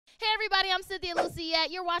everybody, I'm Cynthia Luciette.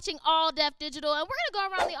 You're watching All Deaf Digital, and we're going to go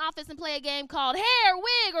around the office and play a game called Hair,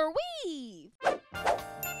 Wig, or Weave.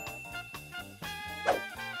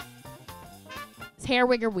 It's hair,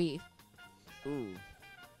 wig, or weave. Ooh.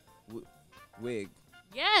 Wig.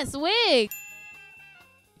 Yes, wig.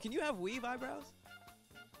 Can you have weave eyebrows?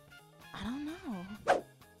 I don't know.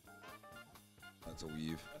 That's a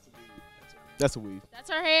weave. That's a weave. That's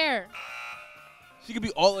her hair. She could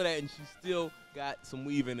be all of that and she still got some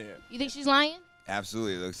weave in there. You think she's lying?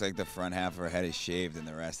 Absolutely. It looks like the front half of her head is shaved and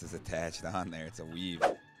the rest is attached on there. It's a weave.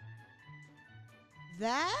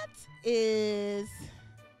 That is.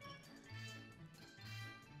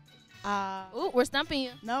 Ooh, we're stumping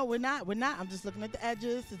you. No, we're not. We're not. I'm just looking at the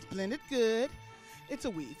edges. It's blended good. It's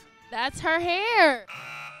a weave. That's her hair.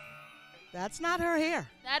 That's not her hair.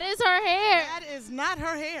 That is her hair. That is not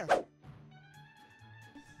her hair.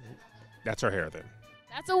 That's her hair then.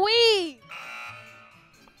 That's a weave.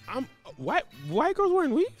 White girls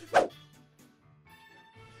wearing weave?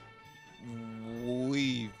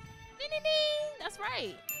 Weave. Ding, ding, ding. That's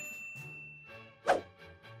right.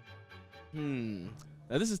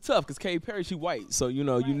 Now this is tough because Katy Perry, she white, so you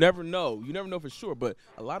know you never know. You never know for sure. But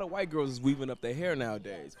a lot of white girls is weaving up their hair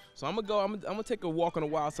nowadays. So I'm gonna take a walk on the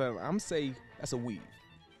wild side. I'm gonna say that's a weave.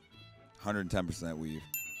 110% weave.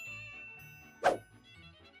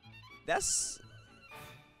 That's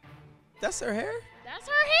her hair? That's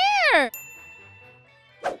her hair.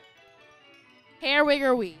 Hair, wig,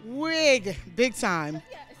 or weave. Wig. Big time.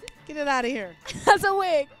 Get it out of here. That's a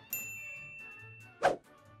wig.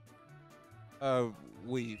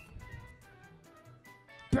 Weave.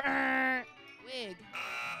 Brr. Wig.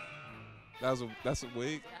 That's a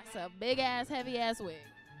wig? That's a big ass, heavy ass wig.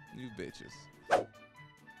 You bitches.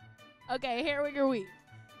 Okay, hair, wig, or weave.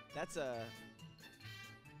 That's a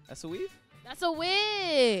weave? That's a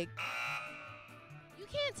wig. You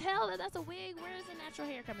can't tell that that's a wig. Where is the natural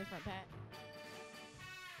hair coming from,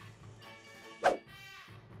 Pat?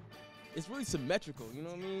 It's really symmetrical, you know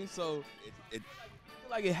what I mean? So I feel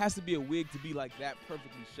like it has to be a wig to be like that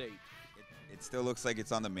perfectly shaped. It still looks like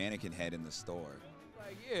it's on the mannequin head in the store.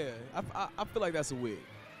 Like yeah, I feel like that's a wig.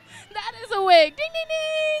 That is a wig. Ding,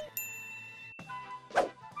 ding,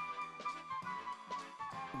 ding.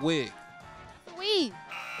 Wig. That's a weave.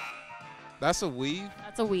 That's a weave?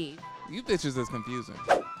 That's a weave. You bitches is confusing.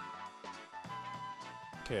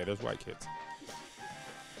 Okay, those white kids.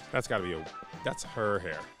 That's gotta be that's her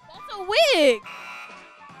hair. That's a wig.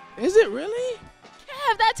 Is it really?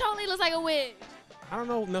 Kev, that totally looks like a wig. I don't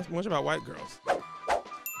know much about white girls.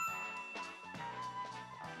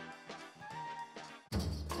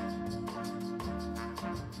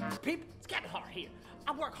 People, it's getting hard here.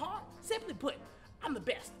 I work hard. Simply put, I'm the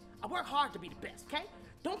best. I work hard to be the best, okay?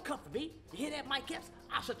 Don't come for me. You hear that, Mike Epps?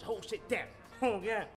 I'll shut the whole shit down. Oh, yeah.